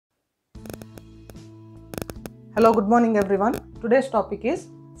Hello, good morning everyone. Today's topic is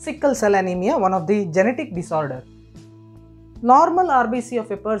sickle cell anemia, one of the genetic disorder. Normal RBC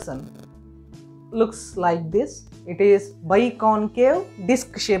of a person looks like this. It is biconcave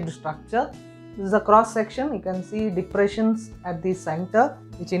disc shaped structure. This is a cross section. You can see depressions at the center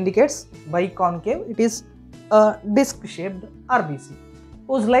which indicates biconcave. It is a disc shaped RBC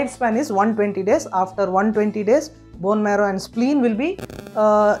whose lifespan is 120 days. After 120 days, bone marrow and spleen will be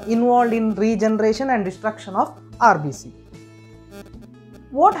involved in regeneration and destruction of RBC.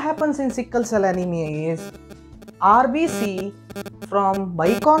 What happens in sickle cell anemia is RBC from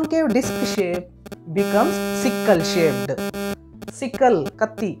biconcave disc shape becomes sickle shaped. Sickle,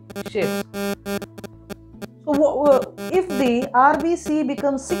 katti shape. So if the RBC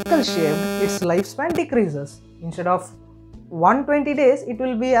becomes sickle shaped, its lifespan decreases. Instead of 120 days, it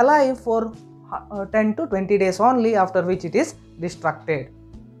will be alive for 10 to 20 days only, after which it is destructed.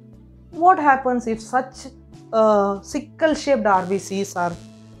 What happens if such sickle shaped RBCs are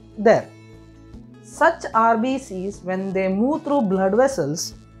there? Such RBCs, when they move through blood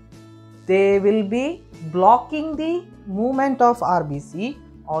vessels, they will be blocking the movement of RBC,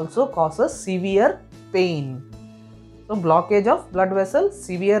 also causes severe pain. So blockage of blood vessels,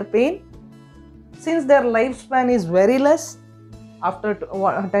 severe pain. Since their lifespan is very less, after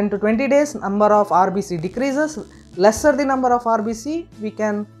 10 to 20 days, number of RBC decreases. Lesser the number of RBC, we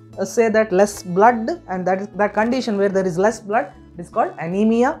can say that less blood, and that is the condition where there is less blood is called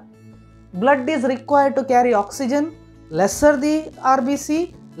anemia. Blood is required to carry oxygen. Lesser the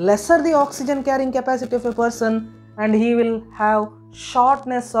RBC, lesser the oxygen carrying capacity of a person, and he will have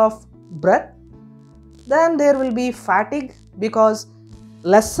shortness of breath. Then there will be fatigue, because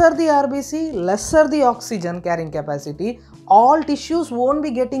lesser the RBC, lesser the oxygen carrying capacity, all tissues won't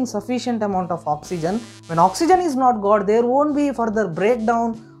be getting sufficient amount of oxygen. When oxygen is not got, there won't be further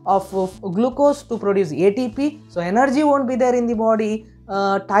breakdown of glucose to produce ATP. So energy won't be there in the body.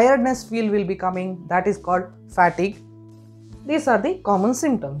 Tiredness feel will be coming. That is called fatigue. These are the common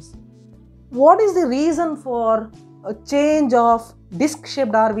symptoms. What is the reason for a change of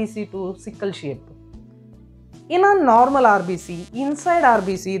disc-shaped RBC to sickle shape? In a normal RBC, inside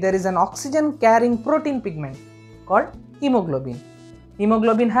RBC, there is an oxygen-carrying protein pigment called hemoglobin.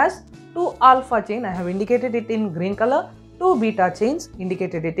 Hemoglobin has 2 alpha chain, I have indicated it in green color, 2 beta chains,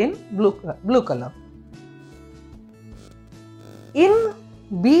 indicated it in blue color. In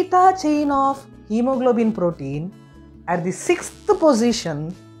beta chain of hemoglobin protein, at the 6th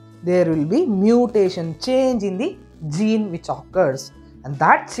position, there will be mutation, change in the gene which occurs, and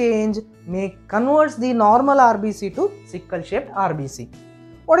that change may convert the normal RBC to sickle shaped RBC.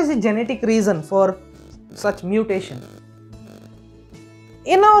 What is the genetic reason for such mutation?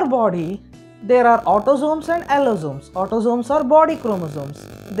 In our body, there are autosomes and allosomes. Autosomes are body chromosomes.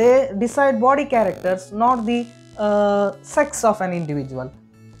 They decide body characters, not the sex of an individual.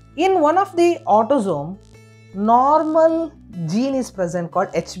 In one of the autosome, normal gene is present called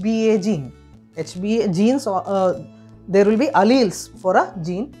HBA gene. HBA genes, there will be alleles for a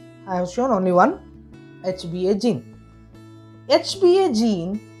gene. I have shown only one HBA gene. HBA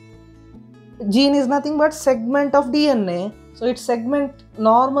gene is nothing but segment of DNA. So its segment,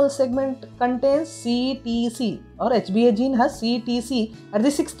 normal segment contains CTC, or HBA gene has CTC at the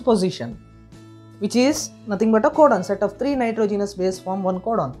 6th position, which is nothing but a codon. Set of 3 nitrogenous base form 1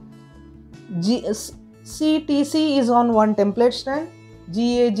 codon. CTC is on one template strand,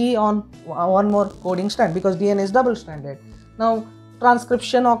 GAG on one more coding strand, because DNA is double stranded. Now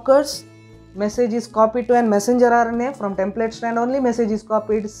transcription occurs, message is copied to an messenger RNA. From template strand only message is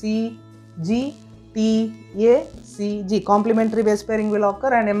copied, CG, TA, CG. Complementary base pairing will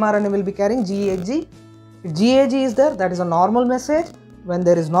occur and mRNA will be carrying GAG. If GAG is there, that is a normal message. When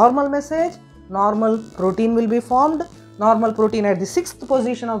there is normal message, normal protein will be formed. Normal protein at the 6th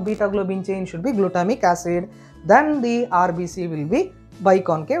position of beta globin chain should be glutamic acid. Then the RBC will be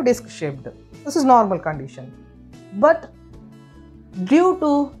biconcave disc shaped. This is normal condition. But due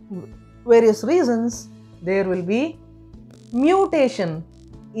to various reasons, there will be mutation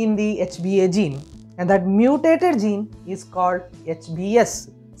in the HBA gene, and that mutated gene is called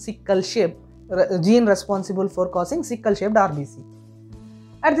HBS, sickle shape, gene responsible for causing sickle shaped RBC.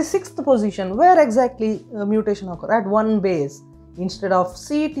 At the 6th position, where exactly mutation occurs? At one base. Instead of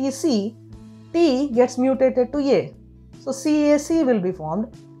CTC, T gets mutated to A. So CAC will be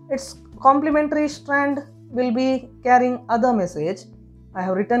formed. Its complementary strand will be carrying other message. I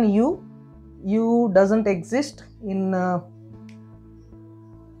have written U. U doesn't exist in,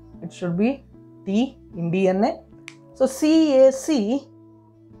 it should be T in DNA. So CAC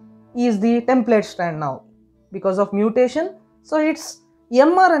is the template strand now because of mutation. So its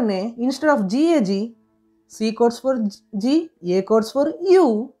mRNA, instead of GAG, C codes for G, A codes for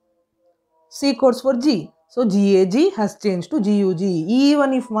U, C codes for G. So GAG has changed to GUG.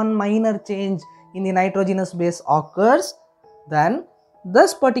 Even if one minor change in the nitrogenous base occurs, then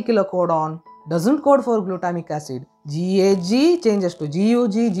this particular codon doesn't code for glutamic acid. GAG changes to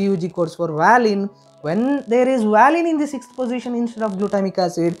GUG, GUG codes for valine. When there is valine in the 6th position instead of glutamic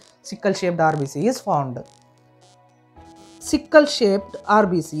acid, sickle shaped RBC is formed. Sickle shaped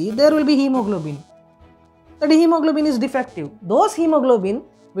RBC, there will be hemoglobin. That hemoglobin is defective. Those hemoglobin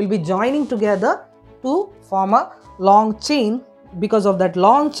will be joining together to form a long chain. Because of that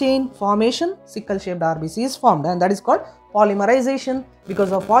long chain formation, sickle shaped RBC is formed, and that is called polymerization.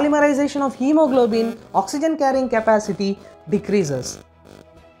 Because of polymerization of hemoglobin, oxygen carrying capacity decreases.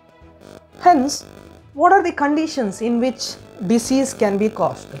 Hence, what are the conditions in which disease can be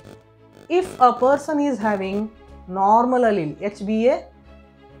caused? If a person is having normal allele,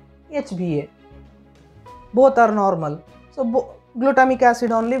 HbA, both are normal, so glutamic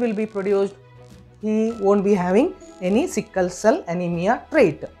acid only will be produced. He won't be having any sickle cell anemia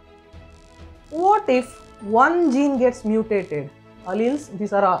trait. What if one gene gets mutated? Alleles,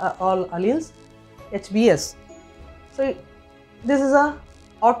 these are all alleles, HbS. So this is a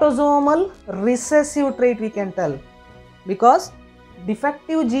autosomal recessive trait, we can tell, because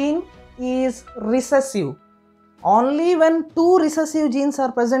defective gene is recessive. Only when two recessive genes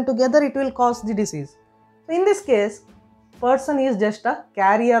are present together, it will cause the disease. So in this case, person is just a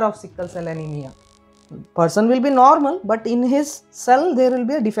carrier of sickle cell anemia. Person will be normal, but in his cell there will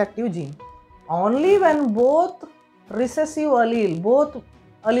be a defective gene. Only when both recessive allele, both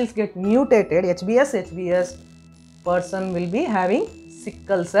alleles get mutated, HbS, person will be having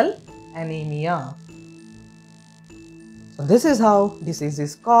sickle cell anemia. So this is how disease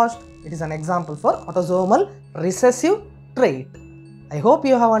is caused. It is an example for autosomal recessive trait. I hope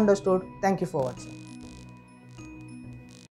you have understood. Thank you for watching.